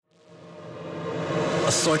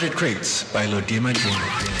Assorted Crates by Lodima Jr.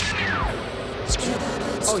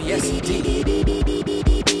 Oh, yes,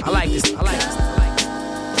 indeed. I like this.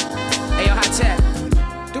 Hey, yo, Hot Tap.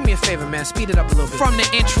 Do me a favor, man. Speed it up a little bit. From the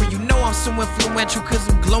intro, you know I'm so influential, cause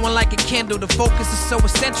I'm glowing like a candle. The focus is so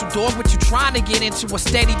essential, dog. What you trying to get into? A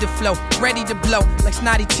steady to flow, ready to blow. Like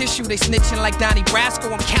snotty tissue, they snitching like Donnie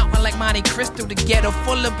Brasco. I'm counting like Monte Cristo. The ghetto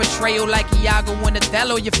full of betrayal like Iago and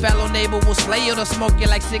Othello. Your fellow neighbor will slay you, they'll smoke you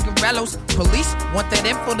like cigarillos. Police want that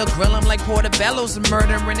info to grill them like portobellos and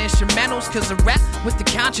murdering instrumentals. Cause a rap with the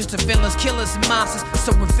conscience to villains, killers and monsters.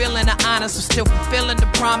 So we're feeling the honors, so still fulfilling the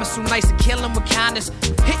promise. So nice to kill them with kindness.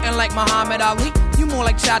 Hitting like Muhammad Ali, you more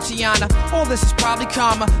like Tatiana. All this is probably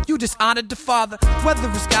karma, you just honored the Father. Whether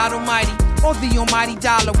it's God Almighty or the almighty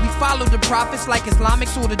dollar, we follow the prophets like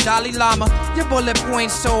Islamics or the Dalai Lama. Your bullet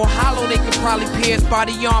points so hollow they could probably pierce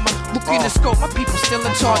body armor. Look in the scope, my people still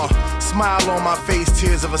a target. Smile on my face,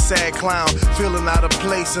 tears of a sad clown. Feeling out of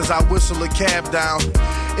place as I whistle a cab down.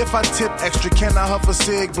 If I tip extra, can I huff a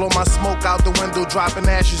cig? Blow my smoke out the window, dropping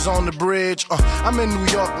ashes on the bridge. I'm in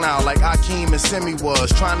New York now, like Akeem and Simi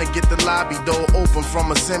was. Trying to get the lobby door open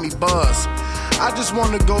from a semi-buzz. I just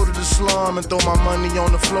wanna go to the slum and throw my money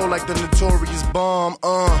on the floor like the notorious bum.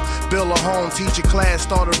 Build a home, teach a class,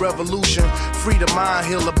 start a revolution. Free the mind,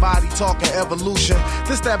 heal the body, talking evolution.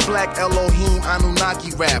 This that black Elohim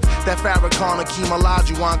Anunnaki rap. That Farrakhan Akeem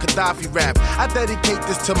Olajuwon Gaddafi rap. I dedicate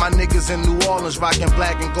this to my niggas in New Orleans, rocking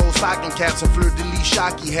black and gold stocking caps and fleur-de-lis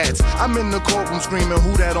shocky hats. I'm in the courtroom screaming,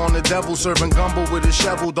 who that on the devil? Serving gumbo with a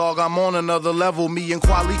shovel, dog, I'm on another level. Me and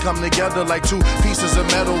Kweli come together like two pieces of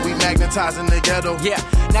metal. We magnetizing the ghetto. Yeah,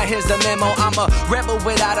 now here's the memo. I'm a rebel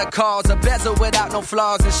without a cause, a bezel without no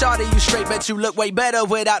flaws. And shawty, you straight, bet you look way better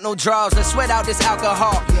without no draws. Let's sweat out this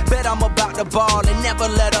alcohol. Bet I'm about to ball and never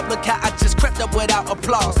let up. Look how I just crept up without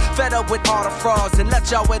applause. Fed up with all the frauds and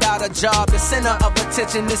left y'all without a job. The center of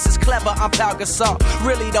attention, this is clever, I'm Pau Gasol.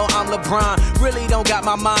 Really though, I'm LeBron. Really don't got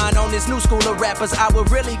my mind on this new school of rappers. I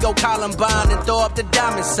would really go Columbine and throw up the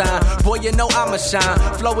diamond sign. Boy, you know I'ma shine.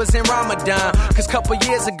 Flow is in Ramadan. Cause couple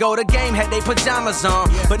years ago, the game had they pajamas on.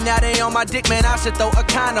 But now they on my dick, man, I should throw a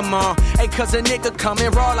condom on. Hey, cause a nigga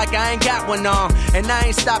coming raw like I ain't got one on. And I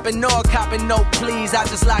ain't stopping nor copping no please. I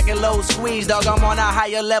just like a low squeeze, dog. I'm on a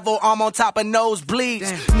higher level, I'm on top of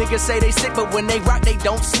nosebleeds. Niggas say they sick, but when they rock, they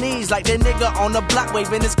don't sneeze. Like that nigga on the block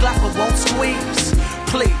waving his Glock, but won't squeeze.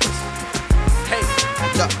 Please. Hey.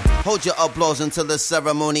 Yo, hold your applause until the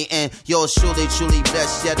ceremony end. Yours truly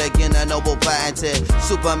blessed yet again, a noble patented.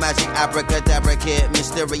 Super magic abracadabra kid,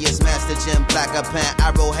 mysterious master gem, blacker pen,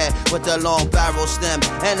 arrowhead with the long barrel stem,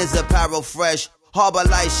 and his apparel fresh. Harbor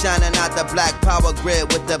light shining out the black power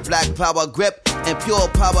grid with the black power grip. And pure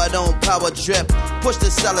power don't power trip. Push the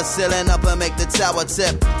cellar ceiling up and make the tower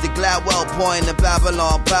tip. The Gladwell point, the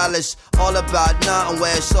Babylon Palace. All about nothing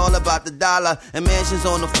where it's all about the dollar. And mansions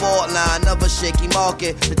on the fault line of a shaky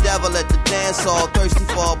market. The devil at the dance hall, thirsty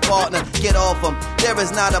for a partner. Get off him. There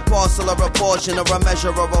is not a parcel or a portion or a measure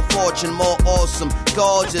or a fortune more awesome,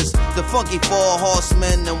 gorgeous. The funky four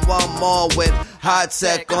horsemen and one more with high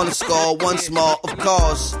tech on the score. Once more, of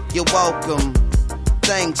course, you're welcome.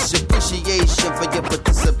 Thanks, appreciation for your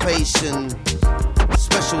participation.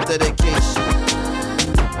 Special dedication,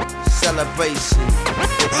 celebration.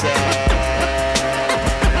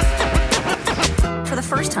 For the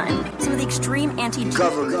first time, some of the extreme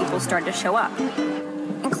anti-government people started to show up,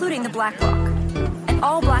 including the Black Bloc, an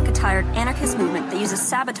all-black attired anarchist movement that uses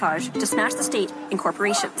sabotage to smash the state and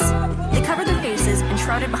corporations. They covered their faces and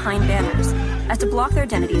shrouded behind banners as to block their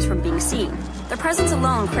identities from being seen. Their presence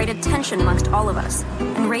alone created tension amongst all of us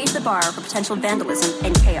and raised the bar for potential vandalism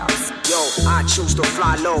and chaos. Yo, I choose to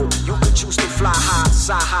fly low. You could choose to fly high.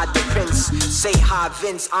 Saha depends. Say hi,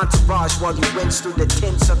 Vince. Entourage while you rinse through the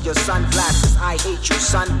tints of your sunglasses. I hate you,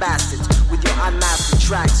 son bastards. With your unmastered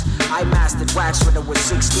tracks, I mastered wax when I was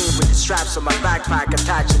 16 with the straps on my backpack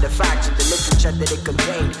attached to the facts and the literature that it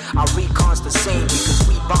contained. Our recons the same because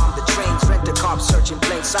we bombed the trains, rent a cop, search in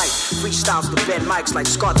plain sight. Freestyles to bend mics like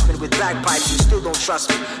Scotsmen with bagpipes. You still don't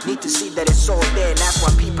trust me. Need to see that it's all there, and that's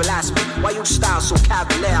why people ask me why you style so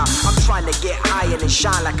cavalier. I'm trying to get higher and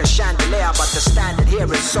shine like a chandelier, but the standard here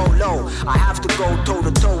is so low. I have to go toe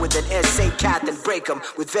to toe with an SA cat and break him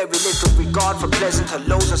with very little regard for pleasant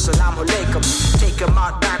hellos or salam alaikum. Take him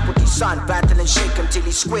out back with his son, battle and shake him till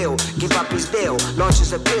he squeal. Give up his deal,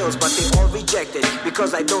 launches appeals, but they all rejected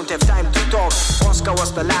because I don't have time to talk. Oscar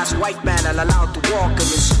was the last white man I'll allow to walk in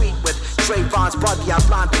the street with Trayvon's body. I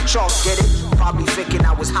planted chalk, get it? Probably thinking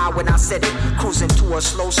I was high when I said it. Cruising to a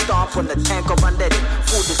slow stop on the tank of unleaded.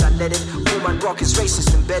 Food is unleaded. Boom and rock is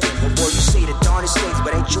racist embedded. Oh boy, you say the darnest things,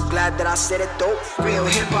 but ain't you glad that I said it though? Real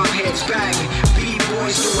hip hop heads bang. B-boys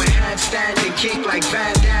B-boys doing handstand and kick like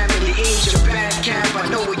Van Damme. In the age of band camp, I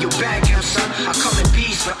know where your bag have, son. I come in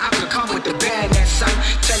peace, but I could come with the band, that son.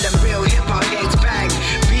 Tell them real hip-hop heads bang.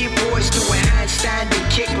 B-boys doing handstand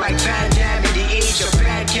and kick like Van Damme. In the age of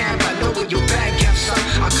band camp, I know where your bag have, son.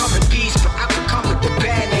 I come in peace, but I could come with the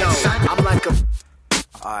band, that son. I'm like a...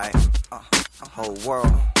 Alright, whole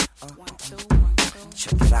world.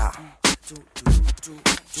 Check it out.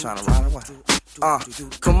 Tryna ride away.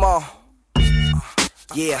 Come on.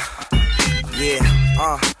 Yeah.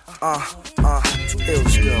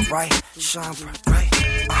 Feels good, right? Shine bright, right?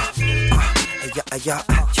 Yeah.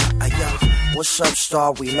 What's up,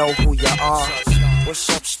 star? We know who you are. What's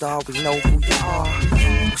up, star? We know who you are.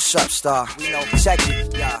 What's up, star? Check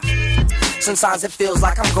it, yeah. Sometimes it feels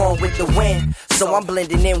like I'm going with the wind, so I'm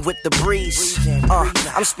blending in with the breeze.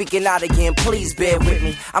 I'm speaking out again, please bear with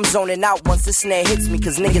me. I'm zoning out once the snare hits me,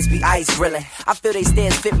 cause niggas be ice grilling. I feel they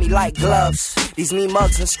stares fit me like gloves. These mean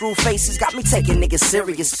mugs and screw faces got me taking niggas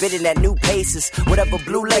serious, spitting at new paces. Whatever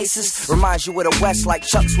blue laces reminds you of the West like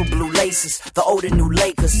Chucks with blue laces. The older new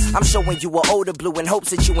Lakers, I'm showing you an older blue in hopes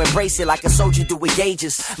that you embrace it like a soldier do with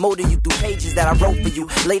gauges. Molding you through pages that I wrote for you,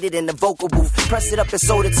 laid it in the vocal booth, pressed it up and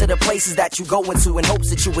sold it to the places that you go into in hopes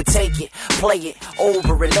that you would take it, play it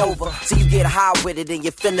over and over, till you get high with it and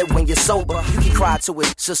you feel it when you're sober. You can cry to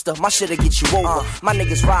it, sister, my shit'll get you over. My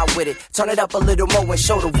niggas ride with it, turn it up a little more and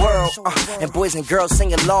show the world. And boys and girls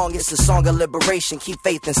sing along, it's a song of liberation. Keep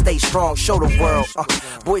faith and stay strong, show the world.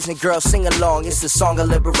 Boys and girls sing along, it's a song of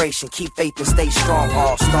liberation. Keep faith and stay strong,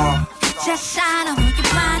 all star. Just shine on when you're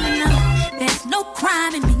blind enough. There's no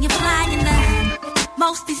crime in being flying enough.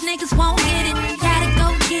 Most these niggas won't get it, you gotta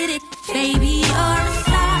go get it. Baby, you're a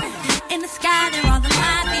star. In the sky, they're all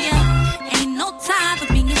aligned for you. Ain't no time for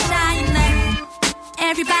being shy enough.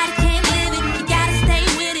 Everybody can't live it, you gotta stay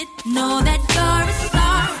with it. Know that you're a star.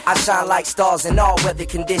 I shine like stars in all weather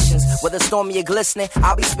conditions. Whether stormy or glistening,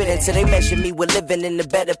 I'll be spitting till they measure me with living in a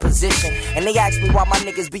better position. And they ask me why my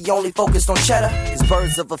niggas be only focused on cheddar. Cause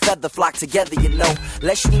birds of a feather flock together, you know.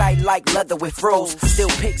 Let's unite like leather with froze. Still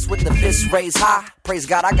pics with the fists raised high. Praise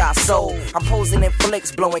God, I got soul. I'm posing in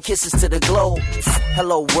flicks, blowing kisses to the globe.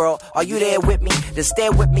 Hello world, are you there with me? Then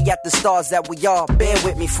stare with me at the stars that we are. Bear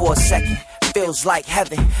with me for a second. Feels like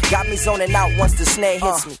heaven. Got me zoning out once the snare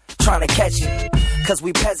hits me. Trying to catch it. Cause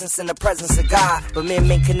we peasants in the presence of God. But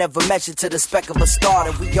men can never measure to the speck of a star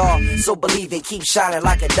that we are. So believe and keep shining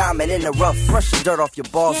like a diamond in the rough. Brush the dirt off your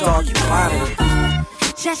balls, dog, you finding it.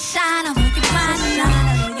 Just shine on when you're blind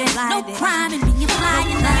enough. There's no crime in being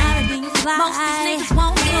flying enough. Most these niggas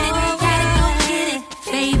won't get it, you gotta go get it.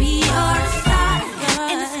 Baby, you're a star.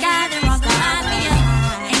 In the sky, they're all behind me.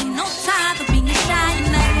 Ain't no time for being shy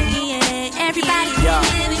enough. Everybody can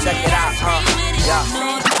live it, check it out, yeah.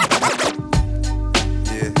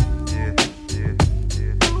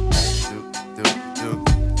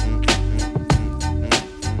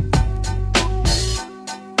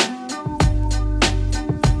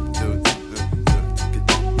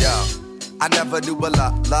 I never knew a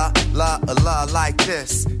la like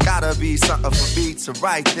this. Gotta be something for me to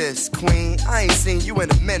write this. Queen, I ain't seen you in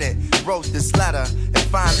a minute. Wrote this letter and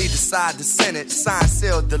finally decided to send it. Signed,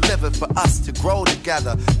 sealed, delivered for us to grow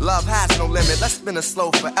together. Love has no limit, let's spin it slow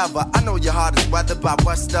forever. I know your heart is weathered by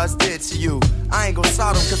what studs did to you. I ain't gon'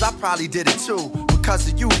 salt them cause I probably did it too. Because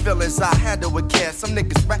of you feelings I handle with care. Some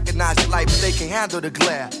niggas recognize your life but they can handle the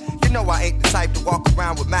glare. You know I ain't the type to walk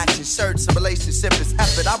around with matching shirts. A relationship is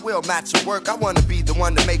effort, I will match your work. I wanna be the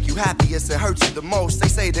one to make you happiest and hurt you the most. They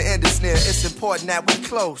say the end is near, it's important that we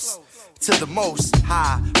close to the most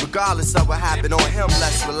high. Regardless of what happened on him,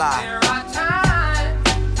 let's rely. There are times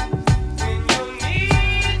when you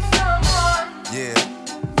need someone. Yeah.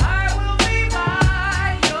 I will be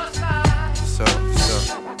by your side. So.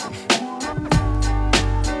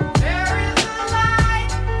 There is a light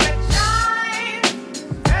that shines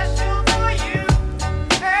special for you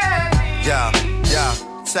and me. Yeah,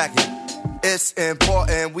 second. It's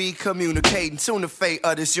important we communicating, tune the fate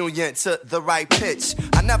of this union to the right pitch.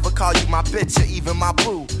 I never call you my bitch or even my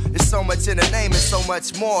boo. There's so much in the name and so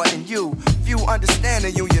much more in you. Few understand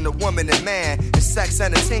the union of woman and man. And sex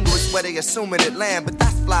and a tingle is where they assuming it land. But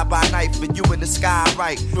that's fly by night for you in the sky,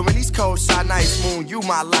 right? During these cold shy nights, moon, you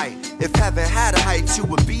my light. If heaven had a height, you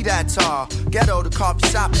would be that tall. Ghetto, the coffee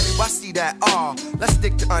shop, you, I see that all. Let's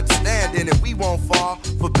stick to understanding and we won't fall.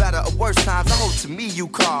 For better or worse times, I hope to me you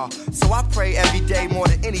call. So I pray every day more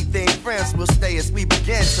than anything, friends will stay as we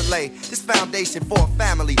begin to lay this foundation for a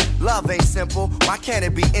family. Love ain't simple, why can't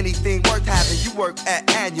it be anything worth having you work at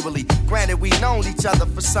annually? Granted, we known each other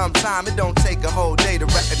for some time, it don't take a whole day to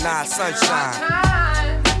recognize sunshine. There are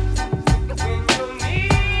times when you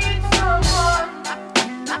need someone.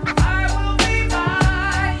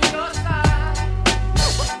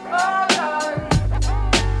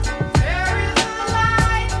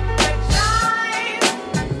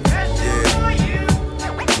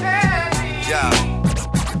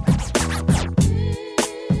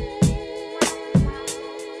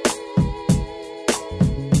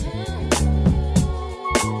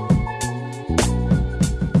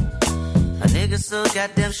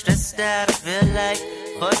 goddamn stressed out. I feel like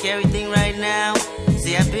fuck everything right now.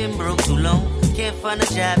 See, I've been broke too long. Can't find a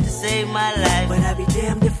job to save my life. But I'd be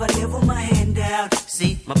damned if I live with my hand out.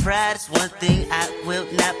 See, my pride is one thing I will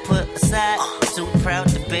not put aside. Too proud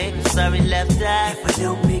to beg, sorry left eye. If I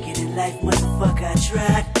don't make it in life, motherfucker, I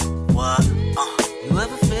tried. What? You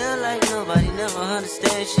ever feel like nobody never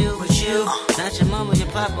understands you but you? Not your mama, your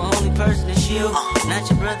papa, only person is you. Not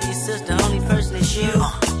your brother, your sister, only person is you.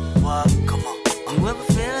 What? Come on. You ever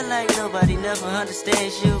feel like nobody never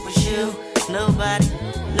understands you but you? Nobody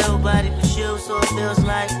but you. So it feels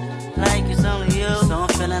like it's only you. So I'm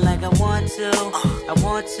feeling like I want to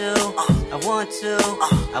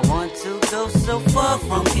go so far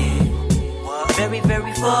from here. Very,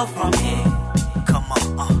 very far from here. Come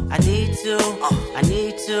on, I need to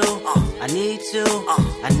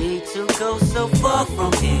go so far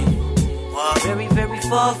from here. Very, very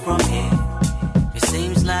far from here. It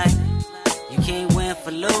seems like you can't win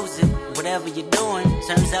for losing. Whatever you're doing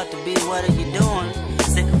turns out to be what are you doing.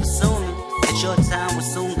 Sick of assuming that your time will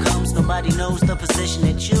soon come. Nobody knows the position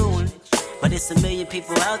that you're in. But it's a million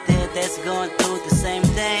people out there that's going through the same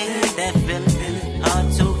thing. That feeling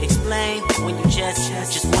hard to explain when you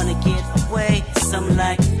just wanna get away. Something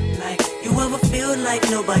like you ever feel like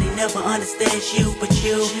nobody never understands you but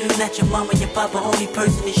you? Not your mama, your papa, only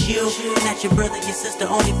person is you. Not your brother, your sister,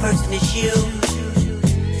 only person is you.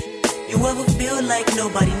 You ever feel like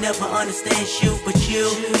nobody never understands you but you?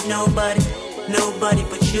 Nobody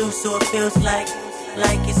but you. So it feels like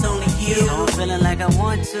it's only you. So I'm feeling like I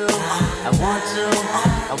want to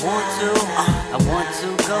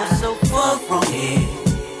go so far from here.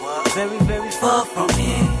 Very, very far from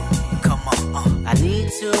here. Come on, I need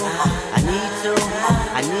to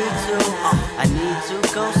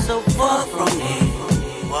go so far from here.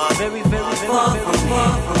 Very, very far from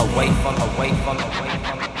here. Away from.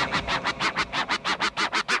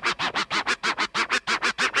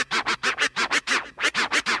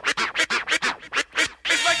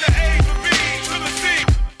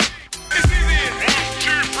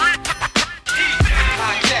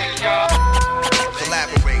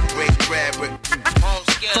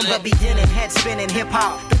 Beginning, head spinning, hip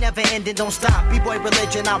hop, the never ending, don't stop. B-boy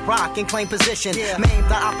religion, I rock and claim position. Maim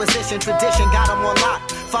the opposition, tradition, got them on lock.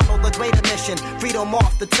 Follow the greater mission, freedom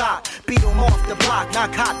off the top, beat them off the block.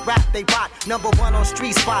 Not caught, rap, they rot. Number one on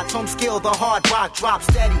street spots, home skill, the hard rock, drop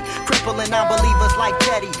steady. Crippling non-believers like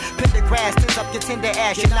Teddy. Pendergrass, tins up your tender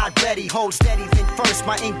ass, you're not ready. Hold steady, think first,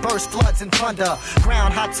 my ink burst, floods and thunder.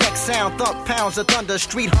 Ground, high tech sound, thump pounds of thunder,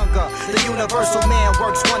 street hunger. The universal man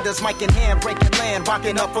works wonders, mic in hand, breaking land,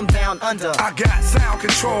 rocking up from down under. I got sound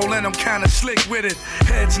control and I'm kinda slick with it.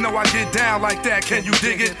 Heads know I get down like that, can you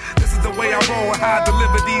dig it? This is the way I roll and how I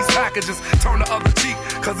deliver these packages. Turn the other cheek,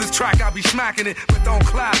 cause this track I be smacking it. But don't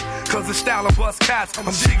clap, cause the style of bust cats. I'm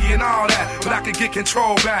jiggy and all that, but I can get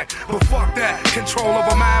control back. But fuck that, control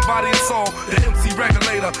over mind, body and soul. The MC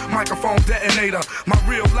regulator, microphone detonator. My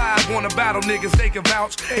real live wanna battle niggas, they can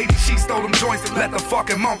vouch. 80 she stole them joints and let the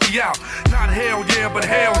fucking monkey out. Not hell yeah, but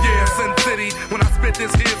hell yeah, Sin City. When I spit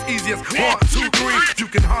this here's easy as 1, 2, 3. You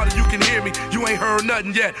can harder, you can hear me. You ain't heard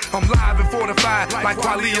nothing yet. I'm live and fortified like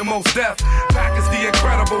Wally and Mos Def. Back is the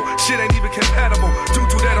incredible. Shit ain't even compatible. Due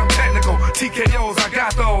to that I'm technical. TKOs, I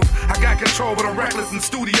got those. I got control, but I'm reckless in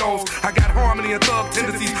studios. I got harmony and thug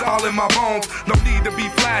tendencies all in my bones. No need to be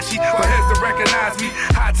flashy for heads to recognize me.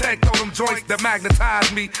 High tech, throw them joints that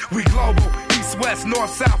magnetize me. We global. East, west,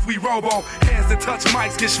 north, south, we robo. Hands that touch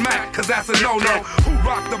mics get smacked, cause that's a no-no. Who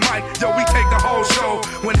rock the mic? Yo, we take the whole show.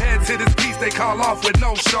 When heads hit this piece, they call off with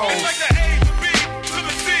no shows. It's like the A to the B to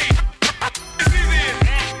the C. It's easy.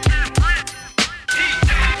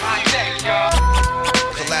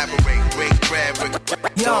 Collaborate, break, grab,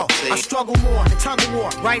 Yo, I struggle more and tug of war,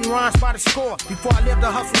 writing rhymes by the score. Before I lived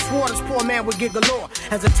the hustle swore, this poor man would get galore.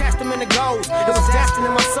 As a testament it goes, it was destined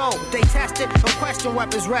in my soul. They tested, no question,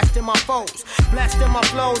 weapons rest in my foes. Blessed in my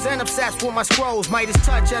flows and obsessed with my scrolls. Might as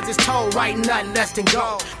touch as it's told, writing nothing less than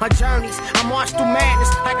gold. My journeys, I march through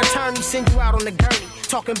madness like attorneys, send you out on the gurney.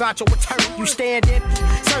 Talking about your attorney, you stand empty.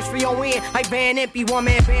 Search for your win like Van Impe. One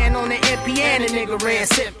man band on the MP and a nigga ran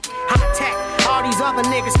simply. Hot tech, all these other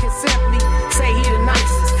niggas can simply say he the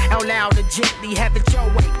nicest. Out loud and gently, have it your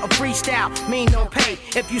way. A freestyle, mean no pay.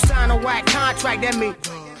 If you sign a whack contract, that means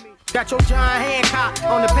got your John Hancock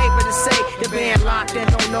on the paper to say the band locked and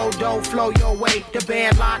don't know dough flow your way. The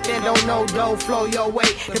band locked and don't know dough flow your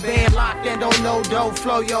way. The band locked and don't know dough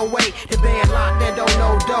flow your way. The band locked and don't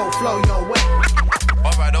know dough flow your way.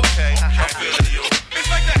 Alright, okay, I'm feeling you. It's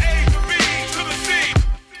like the A to B to the C.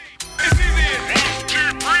 It's easy.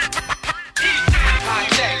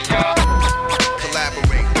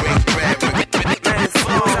 Collaborate, break, grab,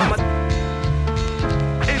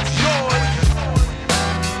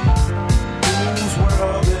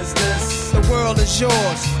 is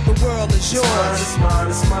yours. The world is yours. It's mine,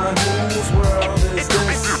 it's mine, whose world is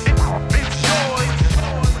this?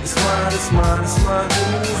 It's mine, it's mine, it's mine,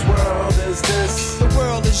 whose world is this? The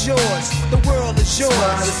world is yours. The world is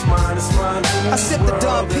yours. It's mine, it's mine, I sip the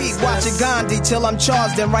Dom P, watching Gandhi till I'm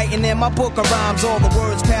charged and writing in my book of rhymes. All the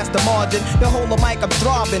words past the margin. The whole of mic I'm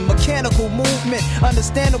throbbing. Mechanical movement,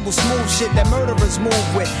 understandable smooth shit that murderers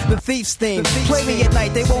move with. The thief's theme. Play me at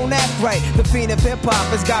night, they won't act right. The fiend of hip hop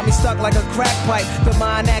has got me stuck like a crack pipe. The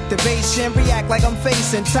mind activation, react like I'm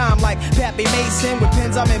facing time like Pappy Mason. With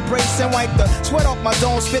pins I'm embracing. Wipe the sweat off my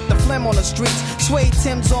dome, spit the phlegm on the streets. Suede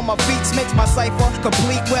Timbs on my beats makes my cipher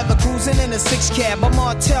complete. Weather cruising in a 6 cab. I'm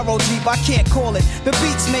on Taro Jeep, I can't call it. The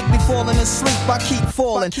beats make me falling asleep. I keep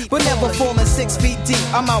falling, but never falling 6 feet deep.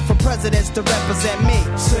 I'm out for presidents to represent me.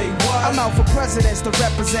 Say what? I'm out for presidents to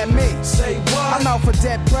represent me. Say what? I'm out for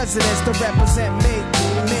dead presidents to represent me.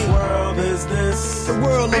 Whose world is this? The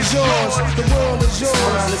world is yours. The world is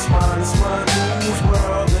yours. It's mine, it's mine, whose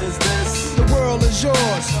world is this? The world is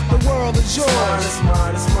yours. The world is yours. It's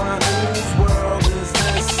mine, it's mine, whose world is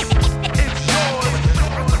this?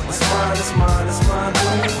 It's mine, it's mine, it's mine,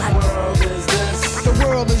 whose world is this? The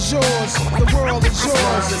world is yours. The world is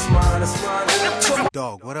yours. It's mine, it's mine.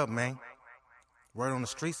 Dog, what up, man? Word on the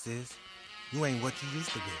streets is, you ain't what you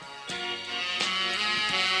used to be.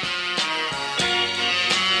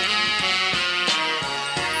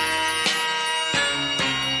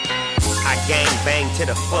 I gang bang to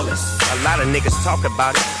the fullest. A lot of niggas talk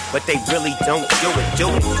about it, but they really don't do it.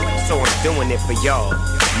 So I'm doing it for y'all.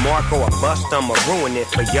 Marco or bust, I'ma ruin it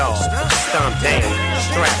for y'all. Stomp down,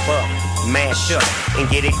 strap up, mash up, and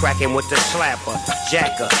get it cracking with the slapper,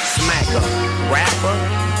 jacker, smacker, rapper.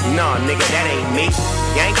 Nah, nigga, that ain't me.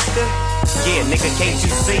 Gangster? Yeah, nigga, can't you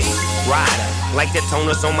see? Rider, like the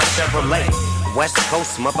toners on my Chevrolet. West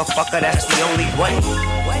Coast, motherfucker, that's the only way.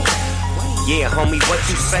 Yeah, homie, what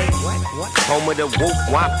you say? Home of the whoop,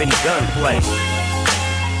 whop, and gunplay.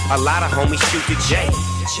 A lot of homies shoot the J,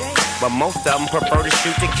 but most of them prefer to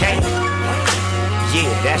shoot the K. Yeah,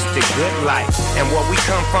 that's the good life. And where we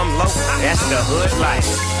come from low, that's the hood life.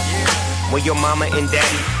 Where your mama and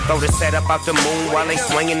daddy throw the set up out the moon while they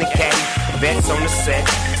swinging the caddy. Vets on the set,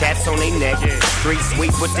 tats on their neck. Street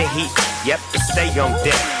sweep with the heat, yep, to stay on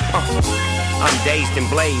deck. I'm dazed and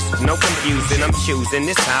blazed, no confusing, I'm choosing,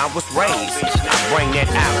 this how I was raised. I bring that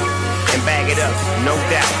out and bag it up, no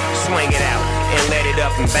doubt. Swing it out and let it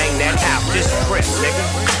up and bang that out. This trip, nigga.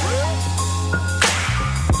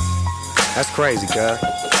 That's crazy, cuz.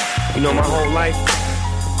 You know, my whole life,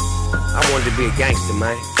 I wanted to be a gangster,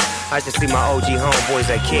 man. I used to see my OG homeboys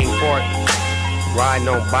at King Park, riding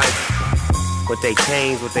on bikes, with their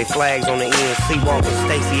canes, with their flags on the end, Seawalker,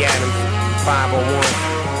 Stacey Adams,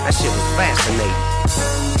 501. That shit was fascinating.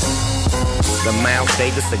 The Miles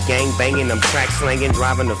Davis, a gang banging, I'm track slanging,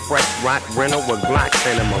 driving a fresh rock rental with Glocks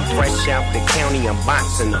in them. I'm fresh out the county, I'm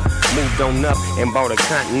boxing them. Moved on up and bought a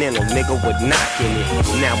Continental, nigga with knocking it.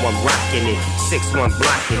 Now I'm rocking it, 6-1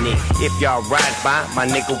 blocking it. If y'all ride by, my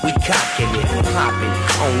nigga, we cocking it. Popping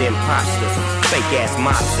on imposters, fake ass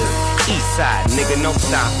mobsters. East side, nigga, no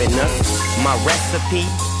stopping us. My recipe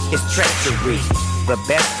is treachery. The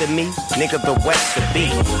best of me, nigga, the west to be.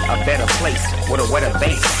 A better place with a wetter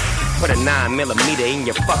base. Put a 9mm in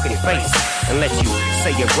your fucking face and let you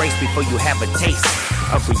say your grace before you have a taste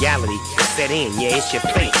of reality. Set in, yeah, it's your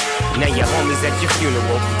fate. Now your homies at your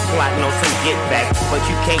funeral plotting on some get back, but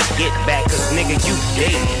you can't get back, cause nigga, you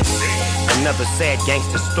dead. Another sad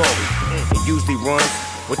gangster story. It usually runs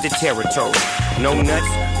with the territory. No nuts,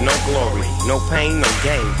 no glory. No pain, no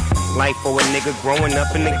gain. Life for a nigga growing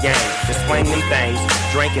up in the game. Just swing them things,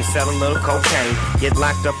 drink and sell a little cocaine. Get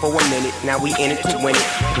locked up for a minute, now we in it to win it.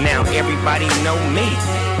 Now everybody know me.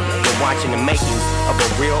 You're watching the makings of a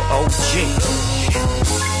real OG.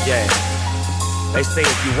 Yeah. They say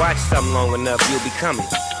if you watch something long enough, you'll become it.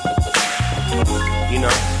 You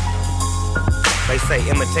know? They say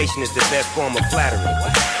imitation is the best form of flattery.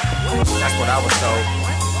 That's what I was told.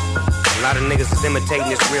 A lot of niggas is imitating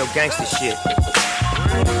this real gangster shit.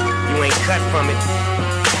 You ain't cut from it.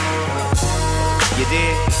 You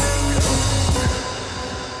did?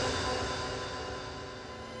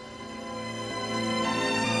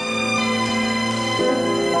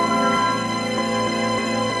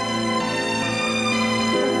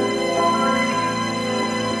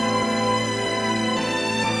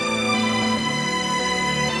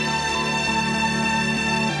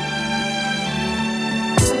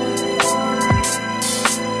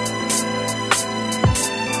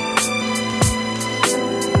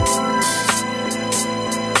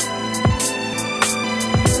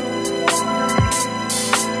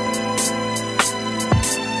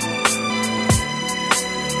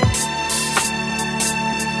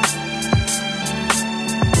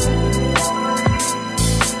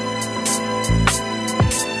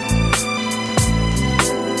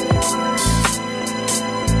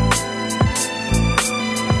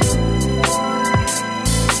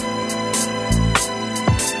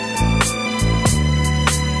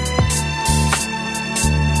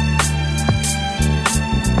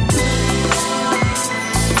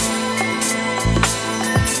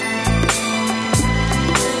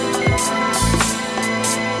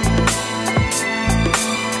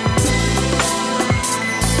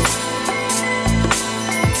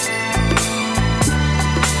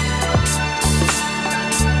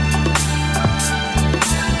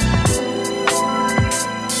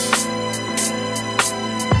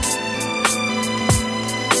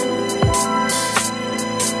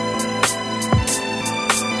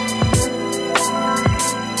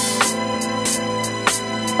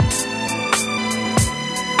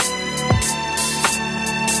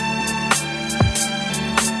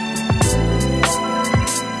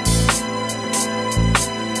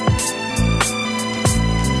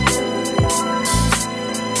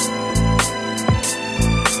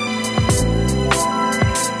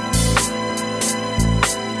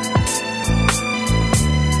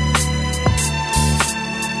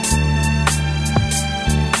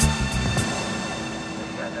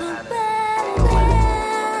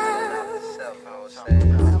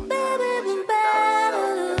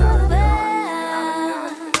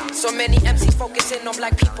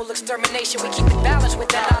 like people extermination. We keep it balanced with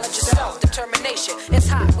that knowledge of self-determination. It's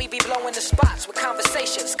hot, we be blowing the spots with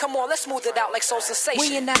conversations. Come on, let's smooth it out like soul sensation.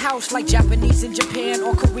 We in the house like Japanese in Japan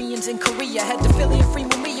or Koreans in Korea. Had the Philly and Free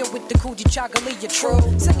Mamiya with the Kuji Chagalia.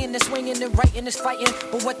 True, singing and swinging and writing is fighting,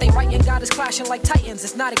 but what they writing got us clashing like titans.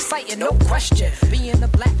 It's not exciting, no question. Being a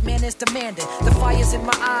black man is demanding. The fire's in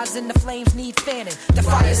my eyes and the flames need fanning. The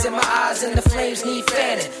fire's in my eyes and the flames need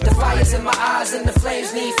fanning. The fire's in my eyes and the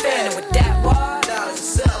flames need fanning. With that what? Knowledge of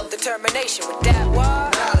self. Determination. With that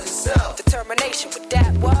what? Knowledge of self. Determination. With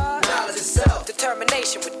that what? Knowledge of self.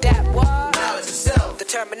 Determination. With that what? Knowledge of self.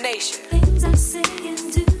 Determination. Things I say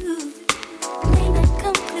and do may not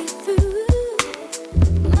come clear through.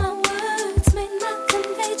 My words may not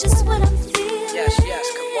convey just what I'm feeling. Yes,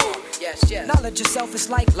 come on. Yes. Knowledge of self is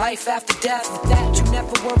like life after death. With that, you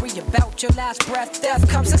never worry about your last breath. Death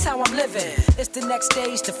comes, that's how I'm living. It's the next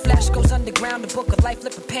stage. The flesh goes underground. The book of life,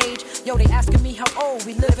 flip a page. Yo, they asking me how old.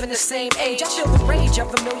 We live in the same age. I feel the rage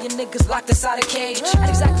of a million niggas locked inside a cage. At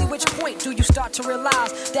exactly which point do you start to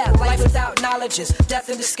realize that life without knowledge is death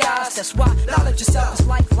in disguise? That's why knowledge of self is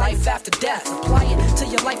like life after death. Apply it to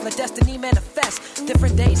your life, let destiny manifest.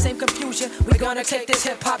 Different days, same confusion. We're gonna take this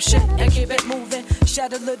hip-hop shit and keep it moving.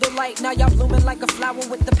 Shed a little light. Now y'all blooming like a flower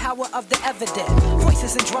with the power of the evident.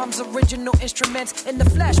 Voices and drums, original instruments in the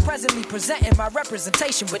flesh, presently presenting my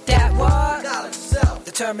representation. With that what? Knowledge of self.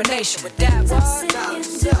 Determination. With that what? Knowledge of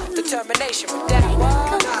self. Determination. With that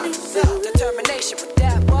what? Knowledge of self. Determination. With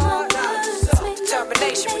that what? Knowledge of self.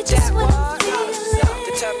 Determination. With that what? Knowledge of self.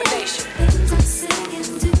 Determination. Things I say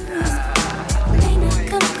and do may not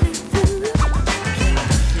come clear through.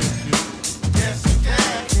 Yes, you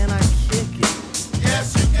can. Can I kick it? Yes,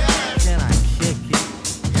 you can. Can I kick it?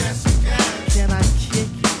 Yes, you can. Can I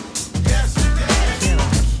kick it? Yes, you can. Can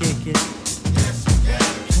I kick it? Yes, you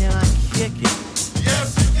can. Can I kick it? Yes,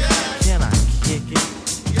 you can. Can I kick it?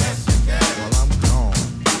 Yes, you can. Well, I'm gone.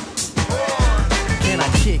 Can I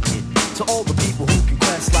kick it? To all the people who can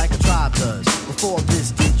quest like a tribe does. Before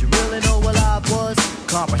this, did you really know what I was?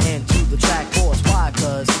 Comprehend to the track force, why?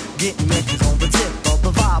 Cause getting mentions on the tip of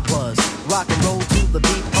the vibe was. Rock and roll to the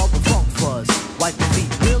beat of the funk fuzz. Wipe your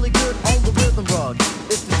feet really good on the rhythm rug.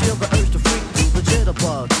 If you feel the urge to freak, do the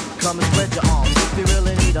jitterbug. Come and spread your arms if you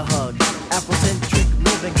really need a hug. Afrocentric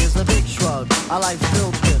living is a big shrug. Our life's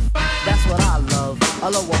filled with, that's what I love. A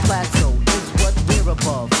lower plateau is what we're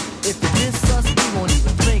above. If you diss us, we won't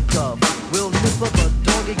even think of. We'll nip of a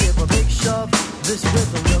dog and give a big shove. This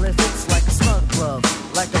rhythm really fits like a snug glove.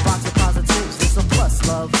 Like a box of positives, it's a plus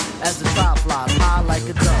love. As the tribe flies high like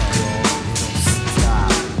a dove.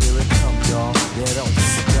 Here it come, y'all. Yeah, don't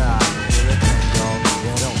stop. Here it come, y'all.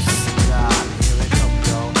 Yeah, don't stop. Here it come,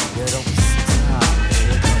 y'all. Yeah, don't stop.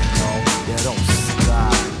 Here it come, y'all.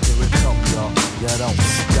 Yeah, don't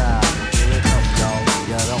stop. Here it come, y'all.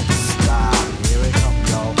 Yeah, don't stop. Here it come,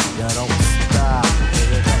 y'all. Yeah, don't stop.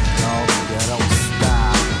 Here it come, y'all. Yeah, don't stop.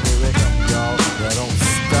 Here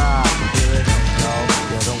it come, y'all.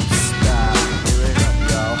 Yeah, don't stop. Here it come,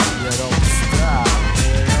 y'all. Yeah, don't stop.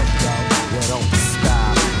 Here it come, y'all. Yeah, don't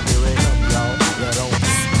stop. Here it come, y'all. Yeah, don't stop. Here it come, y'all. Yeah, don't stop. Here it come, y'all. Yeah,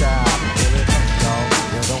 don't stop. Here it come, y'all.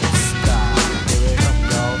 Yeah, don't stop. Here it come,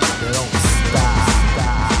 y'all. Yeah, don't stop.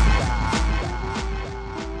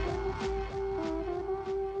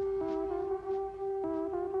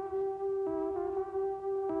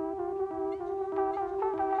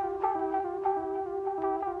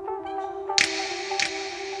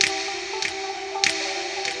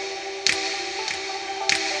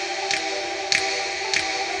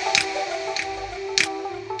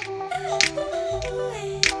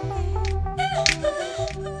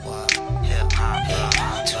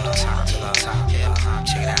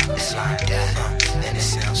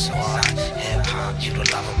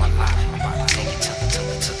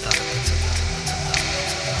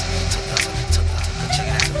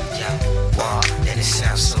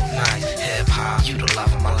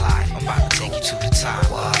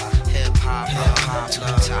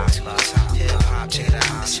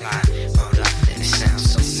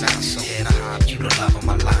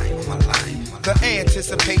 The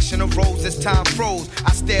anticipation arose as time froze.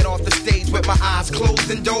 I stared off the stage with my eyes closed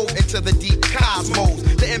and dove into the deep cosmos.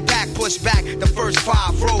 The impact pushed back the first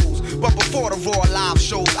 5 rows. But before the raw live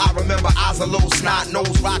shows, I remember eyes a low, snot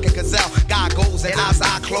nose, rockin' gazelle, God goes and eyes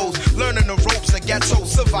I close. Learning the ropes of ghetto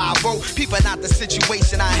survival. Peeping out the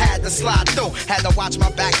situation, I had to slide through. Had to watch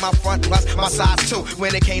my back, my front, plus my size too.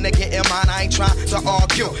 When it came to getting mine, I ain't trying to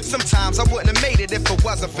argue. Sometimes I wouldn't have made it if it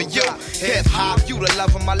wasn't for you. Hip hop, you the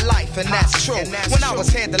love of my life, and that's true. true. When I was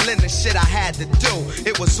handling the shit I had to do,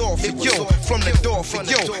 it was all for you. From the door for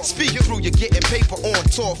you. Speak through, you're getting paper on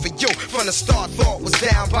tour for you. From the start, thought was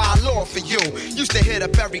down by law for you. Used to hit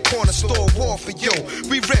up every corner store war for you.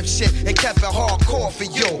 We ripped shit and kept it hardcore for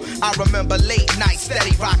you. I remember late nights,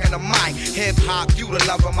 steady rocking the mic. Hip hop, you the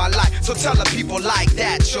love of my life. So tell the people like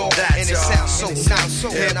that, y'all. And it sounds so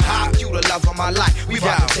hip hop, you the love of my life. We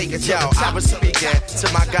about to take it to the top. I was speaking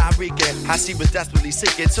to my guy Regan. How she was desperately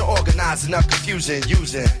seeking to organize enough confusion,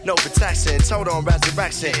 using no protection, told on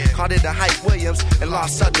resurrection. Caught it to Hype Williams and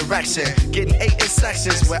lost her direction. Getting 8 in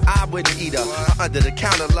sections where I wouldn't eat her. Under the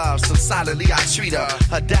counter love, so silently I treat her.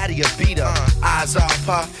 Her daddy a beater, eyes all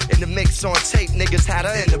puff. In the mix on tape, niggas had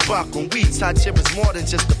her in the buck. When we touch, it was more than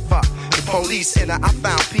just a fuck. The police in her, I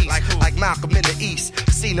found peace. Like Malcolm in the East.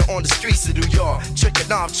 Seen her on the streets of New York.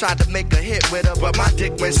 Tricking off, tried to make a hit with her, but my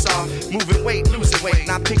dick went soft. Moving weight, losing weight,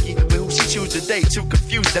 not picky with who she choose to date. Too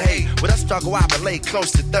confused to hate. With her struggle, I relate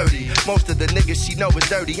close to 30. Most of the niggas she know is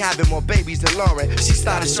dirty, having more babies than Lauren. She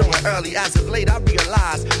started showing early. As of late, I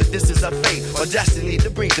realized that this is her fate or destiny to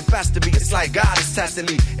bring the best of me. It's like God is testing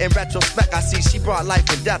me. In retrospect, I see she brought life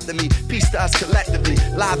and death to me. Peace to us collectively.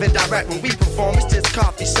 Live and direct when we perform, it's just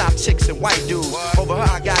coffee shop chicks and white dudes. Over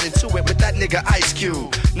her, I got into it with that nigga Ice Cube.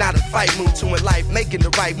 Not a fight move to in life, making the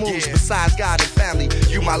right moves. Besides God and family,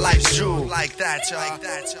 you my life's jewel. Like that, y'all. Like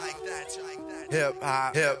that, y'all. Hip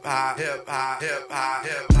hop, hip hop, hip hop, hip hop,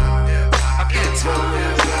 hip hop, hip hop, hip hop,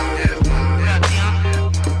 hip hop, hip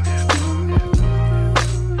hop.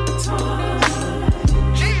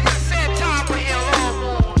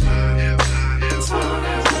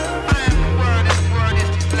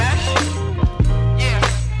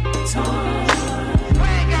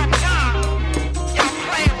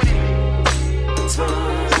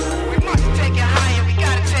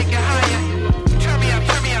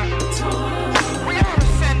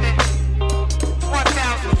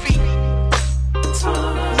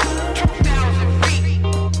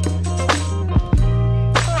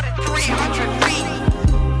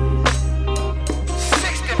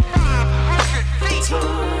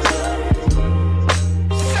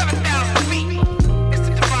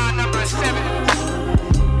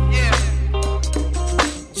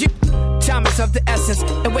 Of the essence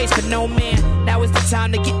and waste for no man. Now is the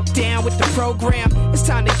time to get down with the program. It's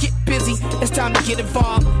time to get busy. It's time to get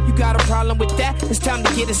involved. You got a problem with that? It's time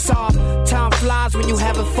to get it solved. Time flies when you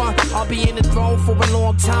having fun. I'll be in the throne for a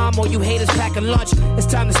long time. All you haters packing lunch. It's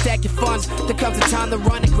time to stack your funds. There comes a time to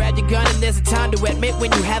run and grab your gun, and there's a time to admit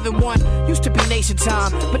when you haven't won. Used to be nation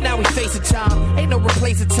time, but now we facing time. Ain't no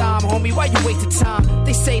replacing time, homie. Why you wasting time?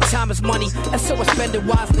 They say time is money, and so I spend it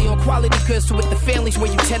wisely on quality goods. So with the families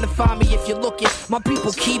where you tend to find me if you're looking. My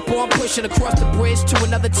people keep on pushing across the bridge to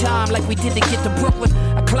another time, like we did to get to Brooklyn.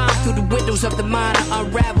 I climb through the windows of the mind, I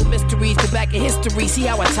unravel mysteries, go back in history, see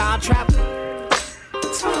how I time travel.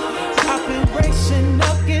 I've been racing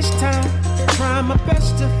against time, trying my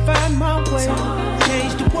best to find my way.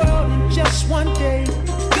 Change the world in just one day,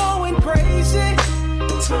 going crazy.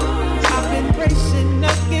 I've been racing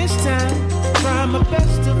against time, trying my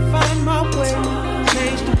best to find my way.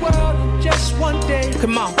 Change the world in just one day.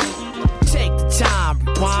 Come on. Take the time,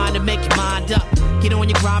 rewind and make your mind up. Get on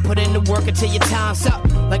your grind, put in the work until your time's up.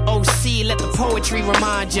 Like OC, let the poetry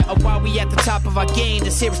remind you of why we at the top of our game.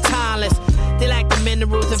 This here is timeless. They lack the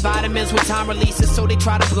minerals and vitamins with time releases, so they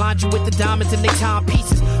try to blind you with the diamonds and they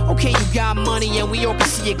timepieces. Okay, you got money and we all can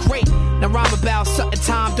see it great. Now rhyme about something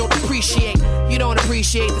time don't appreciate. You don't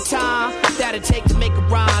appreciate the time that it take to make a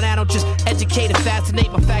rhyme. I don't just educate and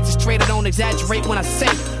fascinate. My facts are straight, I don't exaggerate when I say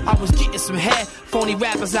I was getting some head. Phony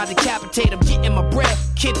rappers I decapitate, I'm getting my bread.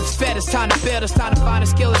 Kids is fed, it's time to build, it's time to find a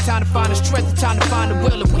skill, it's time to find a strength, it's time to find a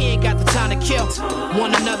will. And we ain't got the time to kill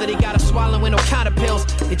one another, they got us swallowing all kind of pills.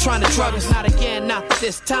 They trying to drug us, not again, not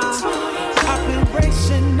this time. I've been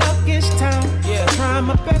racing against time, trying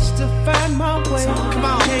my best to find my way. Come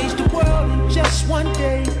on. Change the world in just one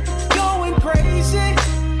day, going crazy.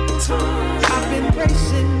 I've been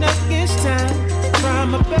racing against time, trying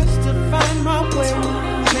my best to find my way.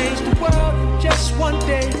 Change the world in just one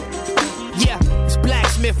day. Yeah, it's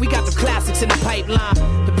Blacksmith, we got the classics in the pipeline.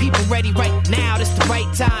 The people ready right now, this the right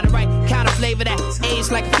time. The right kind of flavor that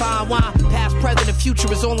aged like a fine wine. Past, present, and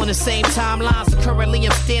future is all on the same timeline. So currently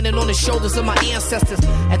I'm standing on the shoulders of my ancestors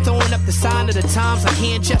and throwing up the sign of the times like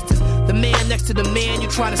hand gestures. The man next to the man you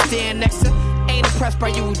trying to stand next to ain't impressed by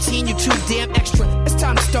your routine, you too damn extra. It's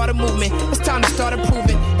time to start a movement, it's time to start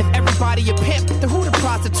improving. If everybody a pimp, then who the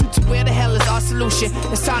prostitute to where the hell is our solution?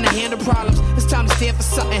 It's time to handle problems, it's time to stand for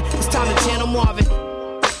something. It's time to channel Marvin